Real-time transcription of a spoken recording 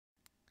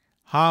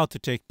How to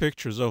take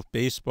pictures of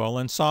baseball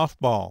and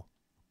softball,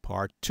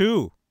 Part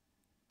 2.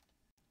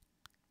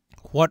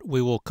 What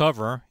we will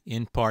cover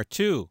in Part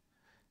 2: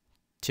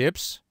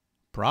 tips,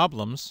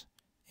 problems,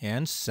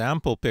 and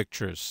sample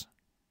pictures.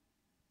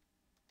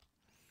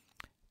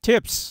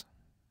 Tips.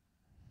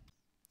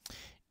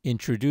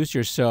 Introduce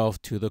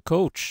yourself to the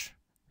coach.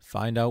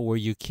 Find out where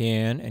you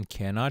can and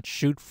cannot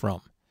shoot from.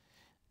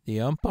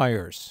 The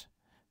umpires.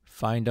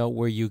 Find out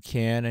where you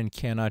can and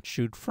cannot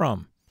shoot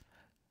from.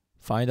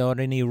 Find out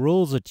any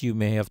rules that you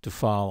may have to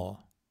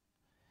follow.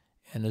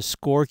 And the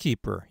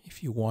scorekeeper,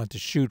 if you want to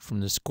shoot from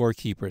the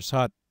scorekeeper's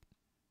hut.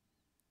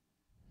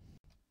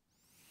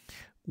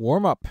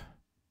 Warm up.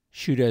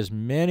 Shoot as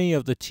many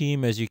of the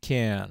team as you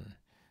can.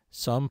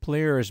 Some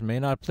players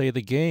may not play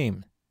the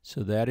game,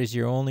 so that is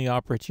your only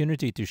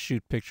opportunity to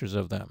shoot pictures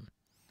of them.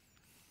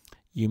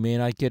 You may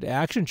not get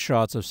action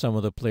shots of some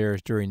of the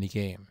players during the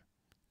game.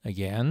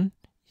 Again,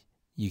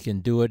 you can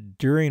do it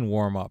during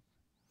warm-up.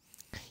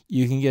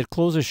 You can get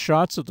closer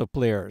shots of the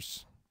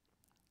players.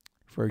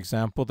 For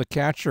example, the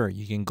catcher,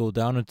 you can go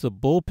down into the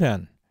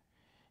bullpen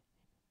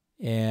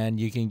and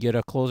you can get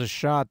a closer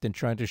shot than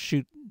trying to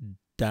shoot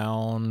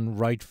down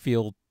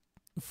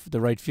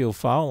the right field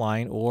foul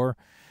line, or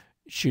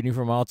shooting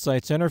from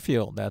outside center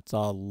field. That's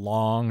a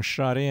long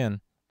shot in.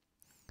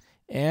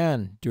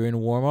 And during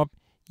warm-up,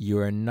 you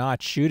are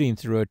not shooting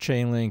through a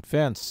chain link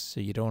fence, so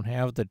you don't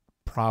have the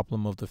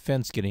problem of the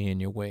fence getting in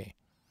your way.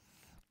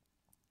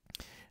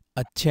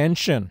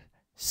 Attention,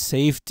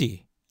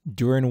 safety.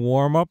 During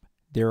warm-up,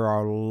 there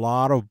are a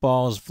lot of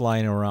balls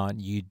flying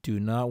around. You do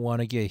not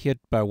want to get hit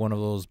by one of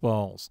those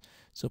balls,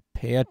 so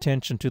pay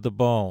attention to the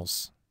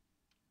balls.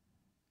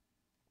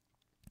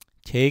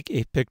 Take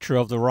a picture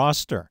of the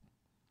roster,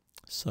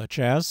 such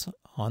as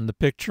on the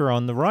picture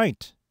on the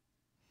right.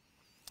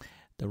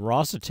 The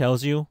roster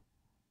tells you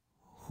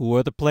who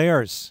are the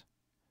players,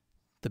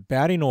 the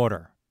batting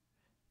order,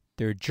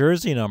 their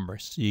jersey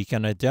numbers, so you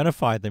can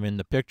identify them in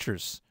the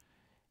pictures,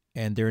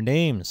 and their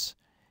names,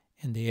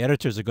 and the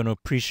editors are going to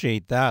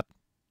appreciate that,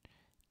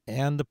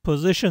 and the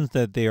positions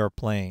that they are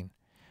playing.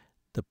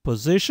 The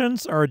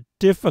positions are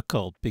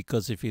difficult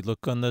because if you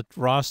look on the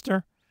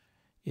roster,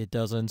 it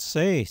doesn't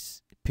say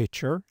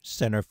pitcher,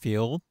 center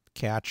field,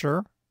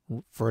 catcher,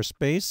 first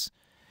base.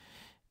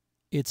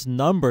 It's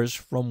numbers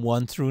from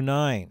 1 through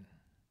 9.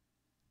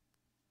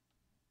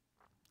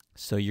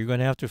 So you're going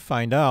to have to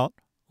find out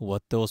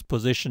what those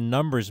position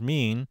numbers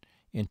mean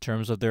in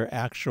terms of their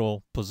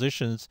actual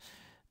positions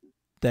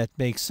that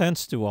make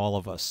sense to all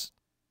of us.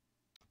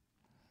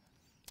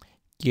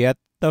 Get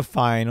the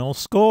final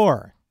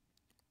score.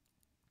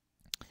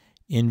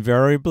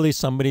 Invariably,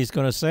 somebody's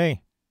going to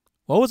say,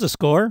 "What was the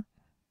score?"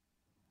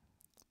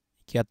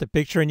 Get the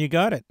picture and you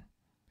got it.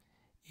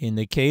 In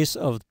the case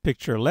of the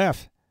picture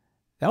left,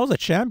 that was a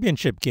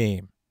championship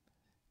game.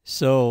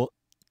 So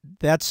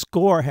that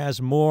score has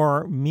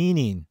more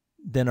meaning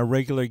than a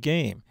regular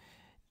game.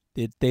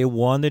 They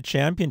won the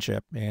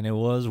championship, and it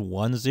was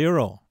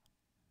 1-0.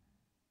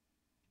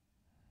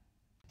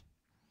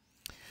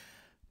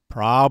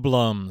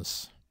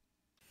 Problems.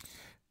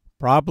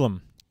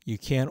 Problem. You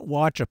can't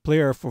watch a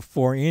player for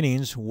 4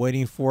 innings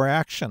waiting for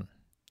action.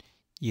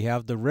 You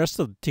have the rest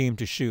of the team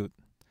to shoot.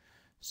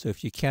 So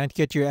if you can't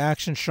get your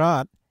action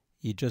shot,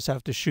 you just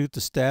have to shoot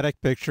the static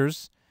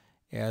pictures,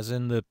 as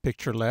in the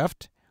picture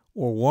left,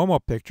 or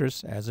warm-up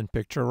pictures, as in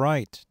picture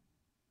right.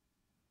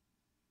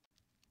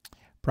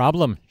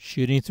 Problem.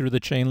 Shooting through the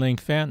chain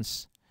link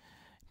fence.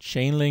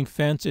 Chain link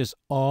fence is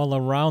all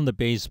around the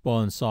baseball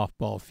and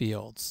softball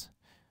fields.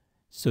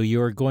 So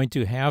you're going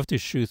to have to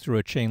shoot through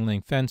a chain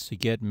link fence to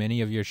get many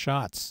of your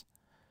shots.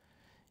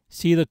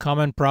 See the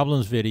Common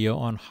Problems video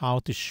on how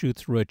to shoot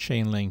through a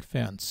chain link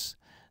fence,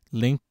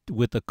 linked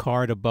with the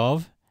card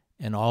above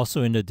and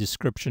also in the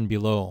description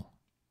below.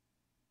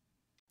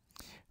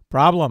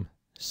 Problem.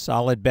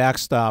 Solid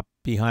backstop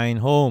behind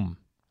home.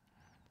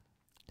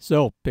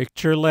 So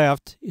picture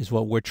left is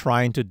what we're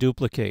trying to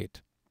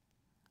duplicate.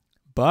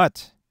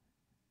 But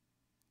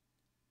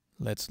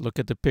let's look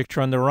at the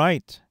picture on the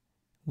right.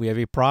 We have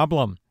a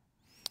problem.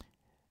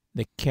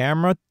 The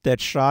camera that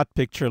shot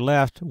picture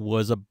left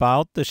was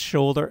about the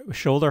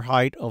shoulder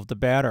height of the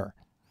batter.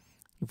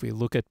 If we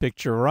look at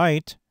picture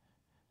right,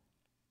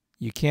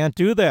 you can't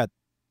do that.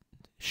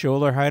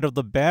 Shoulder height of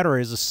the batter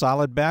is a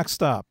solid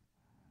backstop.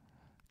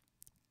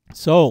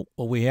 So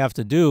what we have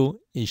to do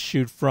is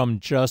shoot from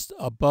just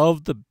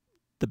above the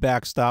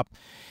backstop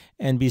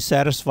and be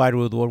satisfied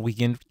with what we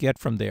can get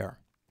from there.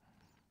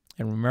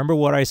 And remember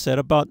what I said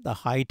about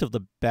the height of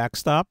the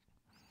backstop?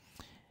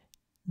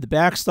 The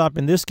backstop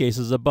in this case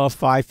is above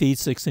 5 feet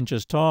 6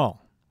 inches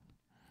tall.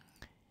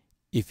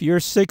 If you're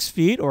 6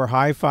 feet or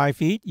high 5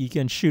 feet, you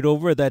can shoot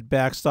over that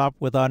backstop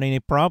without any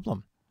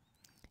problem.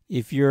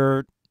 If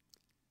you're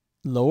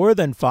lower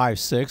than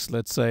 5'6",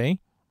 let's say,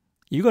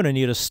 you're going to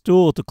need a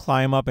stool to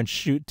climb up and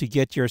shoot to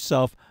get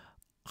yourself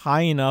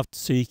high enough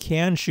so you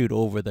can shoot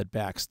over that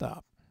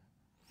backstop.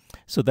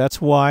 So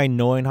that's why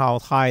knowing how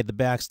high the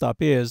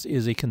backstop is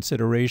a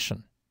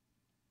consideration.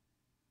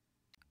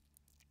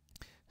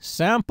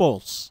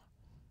 Samples.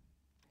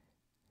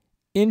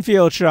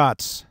 Infield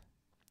shots.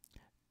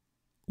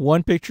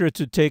 One picture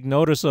to take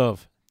notice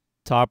of.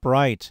 Top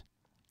right.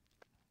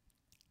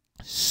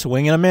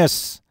 Swing and a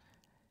miss.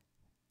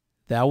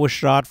 That was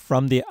shot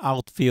from the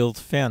outfield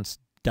fence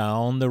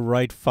down the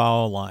right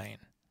foul line.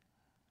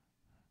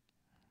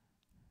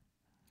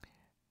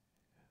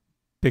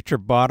 Picture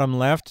bottom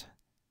left.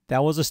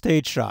 That was a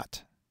stage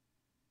shot.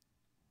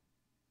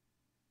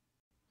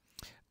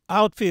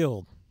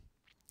 Outfield.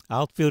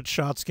 Outfield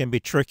shots can be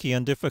tricky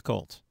and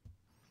difficult.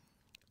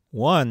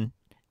 One,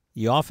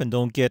 you often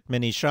don't get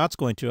many shots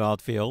going to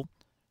outfield.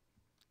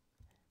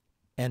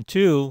 And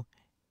two,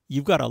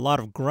 you've got a lot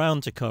of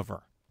ground to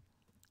cover.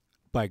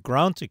 By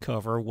ground to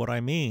cover, what I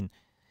mean,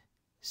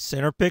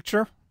 center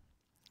picture,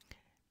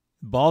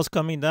 ball's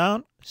coming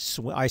down,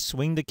 I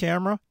swing the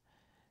camera.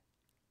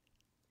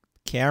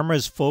 Camera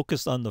is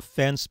focused on the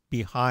fence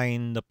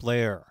behind the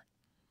player.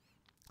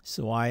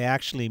 So I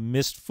actually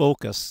missed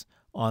focus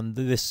on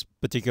this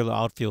particular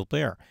outfield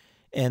player.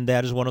 And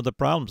that is one of the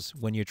problems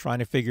when you're trying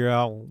to figure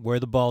out where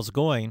the ball's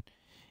going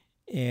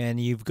and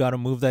you've got to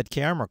move that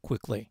camera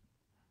quickly.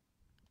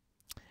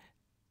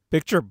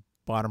 Picture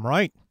bottom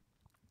right.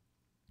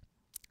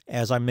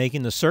 As I'm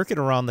making the circuit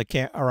around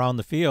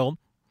the field,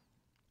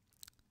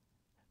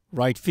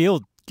 right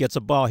field gets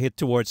a ball hit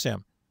towards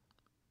him.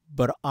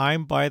 But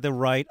I'm by the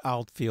right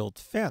outfield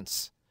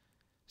fence.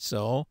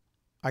 So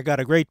I got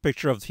a great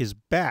picture of his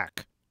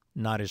back,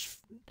 not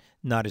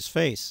his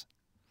face.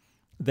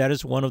 That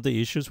is one of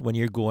the issues when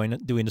you're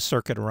doing a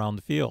circuit around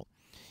the field.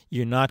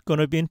 You're not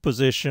going to be in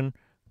position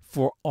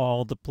for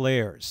all the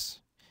players.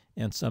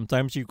 And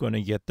sometimes you're going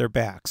to get their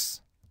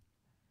backs.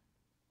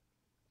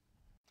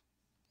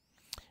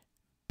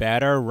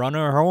 Batter,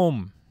 runner,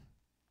 home.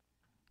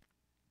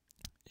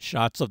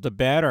 Shots of the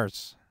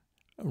batters.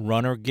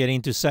 Runner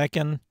getting to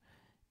second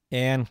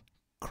and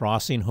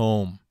crossing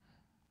home.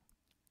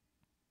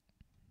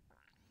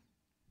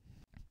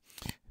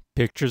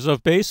 Pictures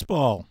of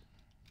baseball.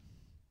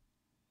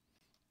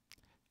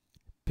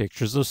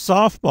 Pictures of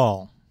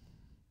softball.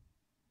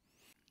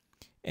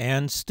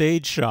 And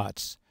stage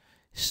shots.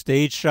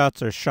 Stage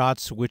shots are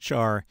shots which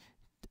are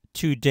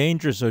too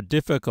dangerous or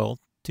difficult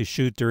to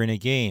shoot during a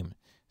game.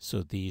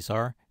 So these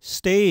are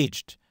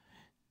staged.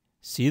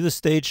 See the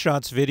stage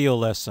shots video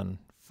lesson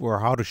for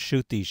how to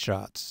shoot these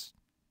shots.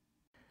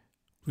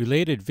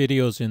 Related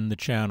videos in the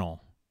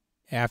channel.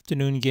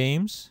 Afternoon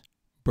games,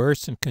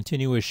 bursts and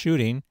continuous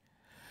shooting,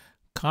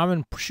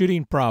 common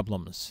shooting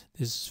problems.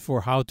 This is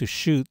for how to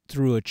shoot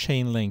through a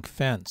chain link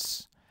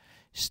fence.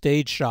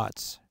 Stage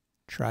shots,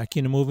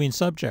 tracking a moving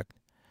subject.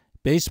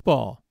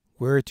 Baseball,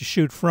 where to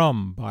shoot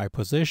from by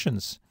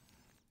positions.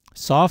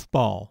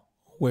 Softball,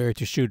 where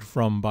to shoot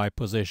from by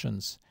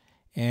positions.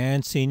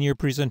 And senior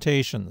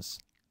presentations.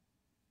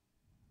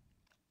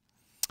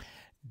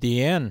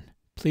 The end.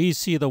 Please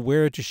see the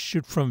where to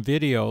shoot from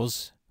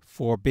videos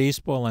for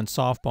baseball and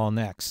softball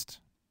next.